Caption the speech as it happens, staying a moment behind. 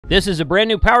This is a brand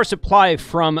new power supply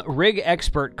from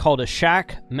RigExpert called a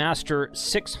Shackmaster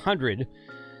 600.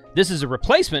 This is a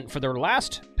replacement for their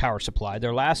last power supply,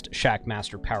 their last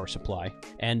Shackmaster power supply.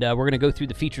 And we're going to go through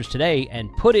the features today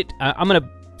and put it, I'm going to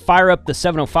fire up the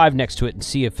 705 next to it and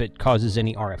see if it causes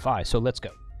any RFI. So let's go.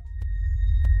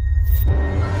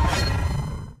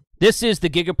 This is the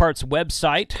Gigaparts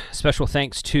website. Special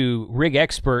thanks to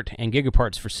RigExpert and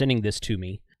Gigaparts for sending this to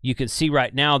me. You can see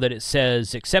right now that it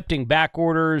says accepting back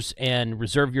orders and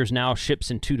reserve yours now,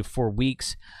 ships in 2 to 4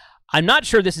 weeks. I'm not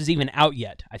sure this is even out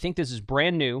yet. I think this is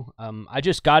brand new. I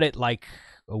just got it like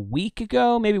a week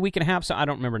ago, maybe a week and a half, so I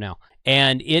don't remember now.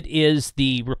 And it is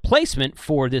the replacement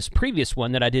for this previous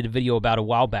one that I did a video about a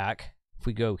while back. If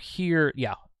we go here,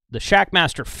 yeah, the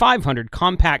Shackmaster 500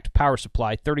 compact power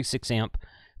supply, 36 amp,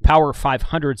 power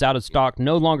 500's out of stock,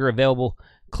 no longer available.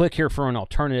 Click here for an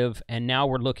alternative, and now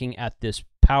we're looking at this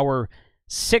Power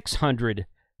 600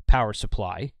 power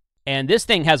supply. And this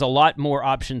thing has a lot more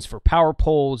options for power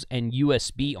poles and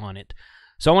USB on it.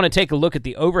 So I want to take a look at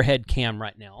the overhead cam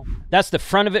right now. That's the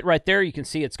front of it right there. You can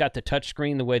see it's got the touch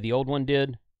screen the way the old one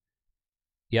did.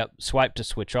 Yep, swipe to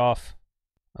switch off.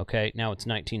 Okay, now it's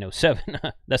 1907.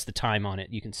 That's the time on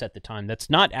it. You can set the time. That's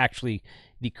not actually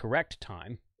the correct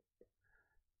time.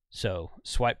 So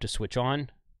swipe to switch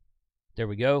on. There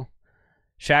we go.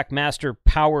 Shackmaster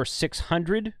Power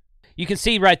 600. You can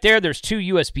see right there, there's 2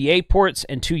 USB-A ports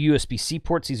and 2 USB-C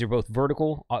ports. These are both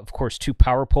vertical. Of course, 2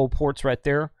 power pole ports right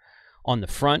there on the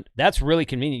front. That's really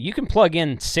convenient. You can plug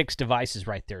in 6 devices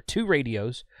right there. 2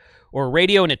 radios, or a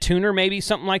radio and a tuner maybe,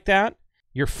 something like that.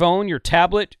 Your phone, your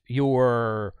tablet,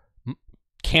 your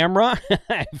camera,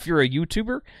 if you're a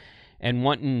YouTuber and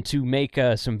wanting to make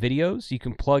some videos, you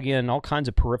can plug in all kinds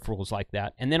of peripherals like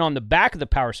that. And then on the back of the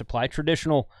power supply,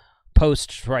 traditional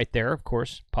posts right there, of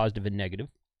course, positive and negative.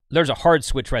 There's a hard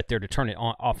switch right there to turn it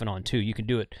on, off and on too. You can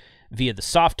do it via the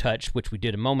soft touch, which we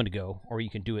did a moment ago, or you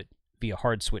can do it via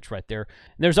hard switch right there.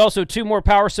 And there's also 2 more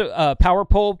power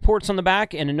pole ports on the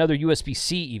back and another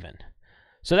USB-C even.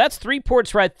 So that's 3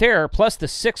 ports right there, plus the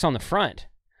 6 on the front.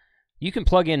 You can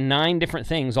plug in 9 different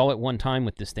things all at one time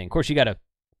with this thing. Of course, you got to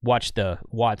watch the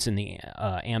watts and the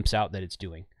amps out that it's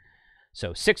doing.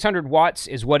 So 600 watts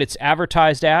is what it's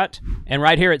advertised at. And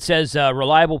right here it says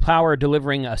reliable power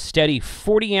delivering a steady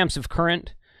 40 amps of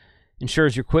current.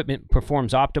 Ensures your equipment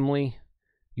performs optimally.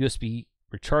 USB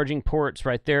recharging ports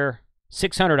right there.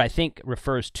 600, I think,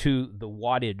 refers to the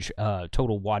wattage,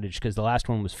 total wattage, because the last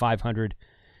one was 500.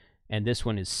 And this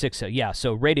one is 6. Yeah,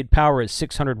 so rated power is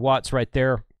 600 watts right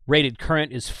there. Rated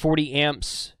current is 40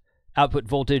 amps. Output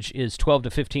voltage is 12 to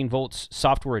 15 volts.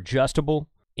 Software adjustable.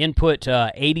 Input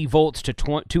 80 volts to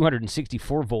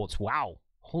 264 volts. Wow.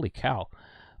 Holy cow.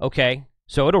 Okay.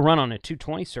 So it'll run on a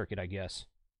 220 circuit, I guess.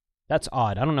 That's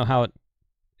odd. I don't know how it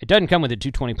doesn't come with a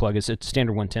 220 plug. It's a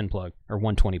standard 110 plug or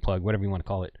 120 plug, whatever you want to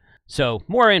call it. So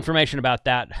more information about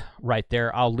that right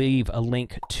there. I'll leave a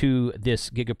link to this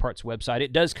Gigaparts website.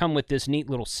 It does come with this neat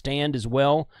little stand as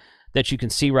well that you can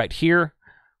see right here,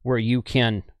 where you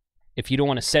can, if you don't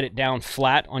want to set it down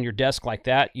flat on your desk like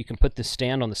that, you can put this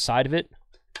stand on the side of it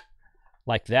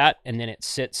like that, and then it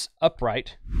sits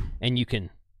upright, and you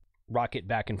can rock it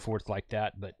back and forth like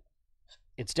that. But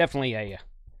it's definitely a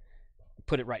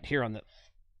put it right here on the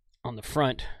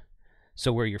front,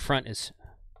 so where your front is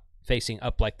facing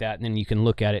up like that, and then you can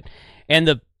look at it. And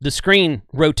the screen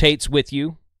rotates with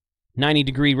you,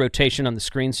 90-degree rotation on the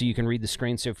screen, so you can read the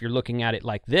screen. So if you're looking at it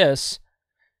like this,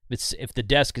 if the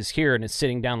desk is here and it's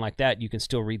sitting down like that, you can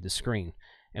still read the screen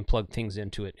and plug things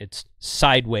into it. It's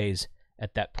sideways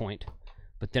at that point,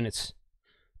 but then it's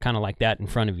kind of like that in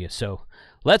front of you. So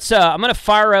let's, I'm going to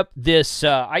fire up this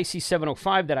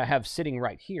IC705 that I have sitting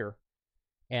right here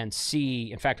and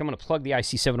see. In fact, I'm going to plug the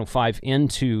IC705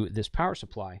 into this power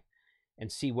supply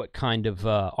and see what kind of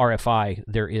RFI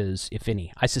there is, if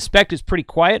any. I suspect it's pretty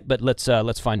quiet, but let's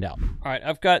find out. All right,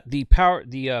 I've got the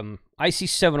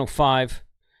IC705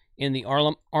 in the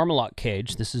Armalock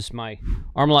cage. This is my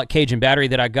Armalock cage and battery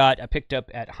that I picked up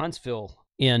at Huntsville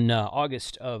in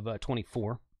August of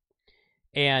 24.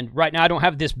 And right now I don't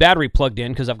have this battery plugged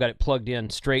in because I've got it plugged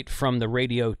in straight from the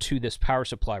radio to this power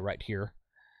supply right here.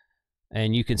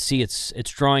 And you can see it's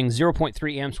drawing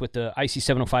 0.3 amps with the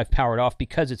IC705 powered off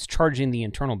because it's charging the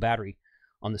internal battery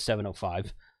on the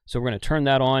 705. So we're going to turn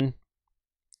that on,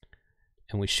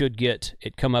 and we should get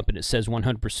it come up and it says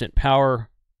 100% power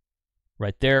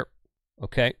right there.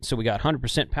 Okay, so we got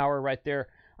 100% power right there.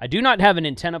 I do not have an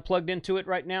antenna plugged into it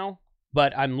right now,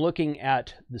 but I'm looking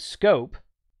at the scope,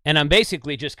 And I'm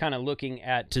basically just kind of looking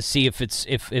at to see if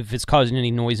it's causing any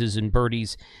noises and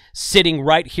birdies sitting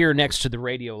right here next to the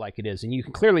radio like it is. And you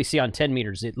can clearly see on 10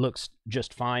 meters it looks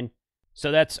just fine.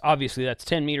 So that's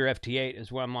 10 meter FT8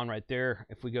 is what I'm on right there.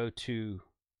 If we go to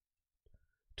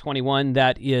 21,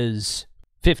 that is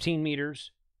 15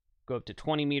 meters. Go up to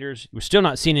 20 meters. We're still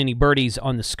not seeing any birdies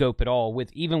on the scope at all,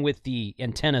 even with the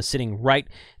antenna sitting right,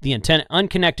 the antenna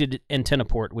unconnected antenna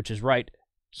port, which is right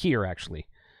here actually.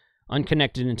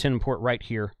 Unconnected antenna port right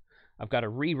here. I've got to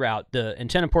reroute. The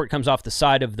antenna port comes off the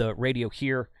side of the radio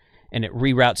here, and it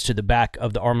reroutes to the back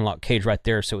of the arm lock cage right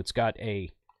there, so it's got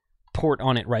a port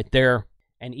on it right there.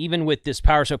 And even with this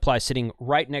power supply sitting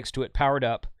right next to it, powered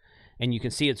up, and you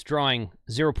can see it's drawing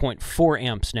 0.4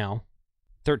 amps now,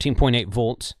 13.8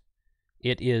 volts.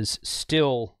 It is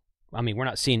still, I mean, we're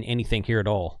not seeing anything here at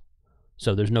all.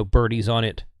 So there's no birdies on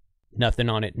it, nothing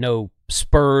on it, no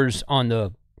spurs on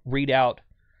the readout.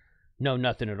 No,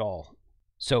 nothing at all.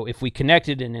 So if we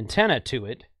connected an antenna to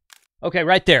it, okay,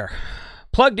 right there.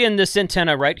 Plugged in this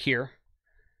antenna right here.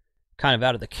 Kind of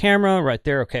out of the camera right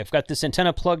there. Okay, I've got this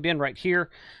antenna plugged in right here.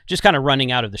 Just kind of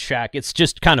running out of the shack. It's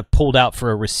just kind of pulled out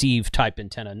for a receive type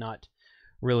antenna, not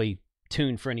really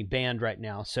tuned for any band right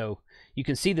now. So you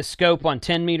can see the scope on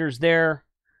 10 meters there.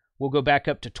 We'll go back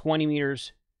up to 20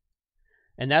 meters.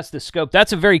 And that's the scope.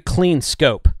 That's a very clean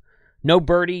scope. No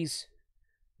birdies.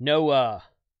 No,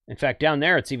 in fact, down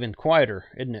there, it's even quieter,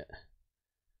 isn't it?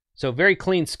 So very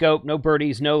clean scope, no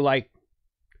birdies, no like,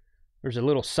 there's a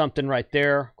little something right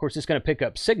there. Of course, it's going to pick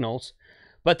up signals,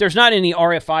 but there's not any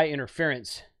RFI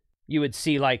interference. You would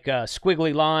see like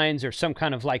squiggly lines or some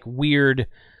kind of like weird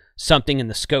something in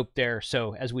the scope there.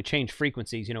 So as we change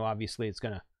frequencies, you know, obviously it's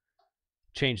going to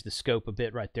change the scope a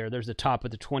bit right there. There's the top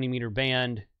of the 20 meter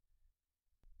band.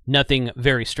 Nothing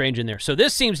very strange in there. So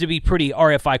this seems to be pretty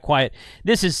RFI quiet.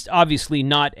 This is obviously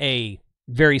not a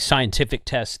very scientific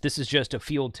test. This is just a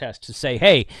field test to say,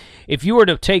 hey, if you were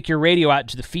to take your radio out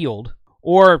to the field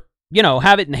or, you know,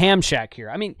 have it in ham shack here.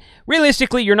 I mean,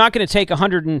 realistically, you're not going to take a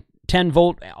 110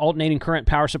 volt alternating current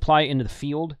power supply into the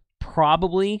field.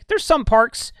 Probably. There's some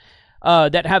parks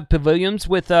that have pavilions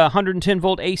with 110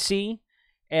 volt AC.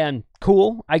 And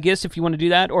cool, I guess, if you want to do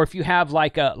that. Or if you have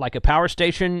like a power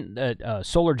station, a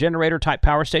solar generator type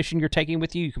power station you're taking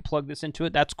with you, you can plug this into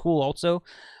it. That's cool also.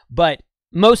 But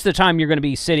most of the time you're going to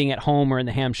be sitting at home or in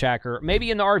the ham shack or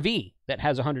maybe in the RV that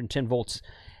has 110 volts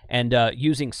and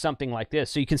using something like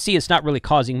this. So you can see it's not really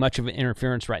causing much of an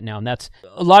interference right now. And that's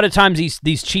a lot of times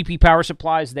these cheapy power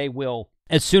supplies, they will,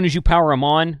 as soon as you power them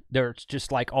on, there's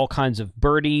just like all kinds of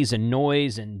birdies and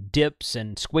noise and dips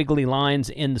and squiggly lines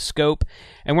in the scope.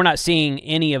 And we're not seeing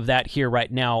any of that here right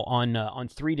now on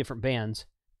 3 different bands,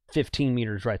 15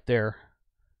 meters right there.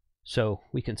 So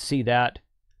we can see that.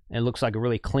 And it looks like a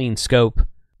really clean scope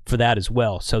for that as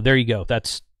well. So there you go.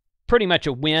 That's pretty much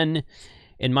a win,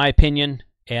 in my opinion.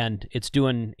 And it's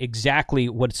doing exactly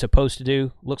what it's supposed to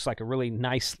do. Looks like a really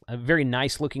nice, a very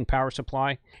nice looking power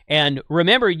supply. And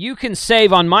remember, you can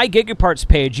save on my GigaParts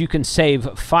page, you can save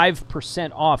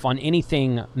 5% off on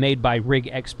anything made by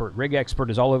RigExpert. RigExpert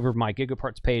is all over my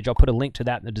GigaParts page. I'll put a link to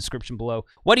that in the description below.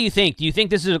 What do you think? Do you think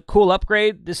this is a cool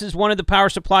upgrade? This is one of the power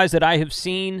supplies that I have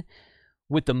seen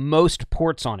with the most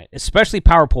ports on it, especially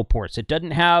powerpole ports. It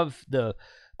doesn't have the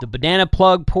banana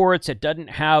plug ports. It doesn't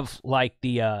have like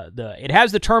it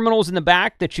has the terminals in the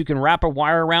back that you can wrap a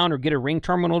wire around or get a ring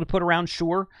terminal to put around,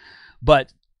 sure.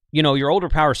 But, you know, your older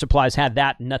power supplies had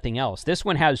that and nothing else. This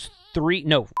one has 3,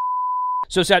 no.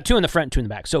 So it's got 2 in the front and 2 in the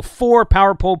back. So 4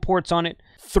 powerpole ports on it,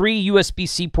 3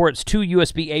 USB-C ports, 2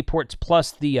 USB-A ports,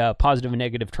 plus the positive and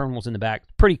negative terminals in the back.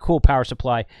 Pretty cool power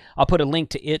supply. I'll put a link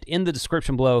to it in the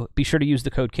description below. Be sure to use the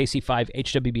code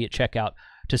KC5HWB at checkout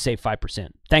to save 5%.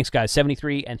 Thanks, guys,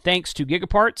 73, and thanks to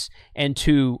GigaParts and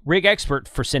to RigExpert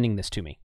for sending this to me.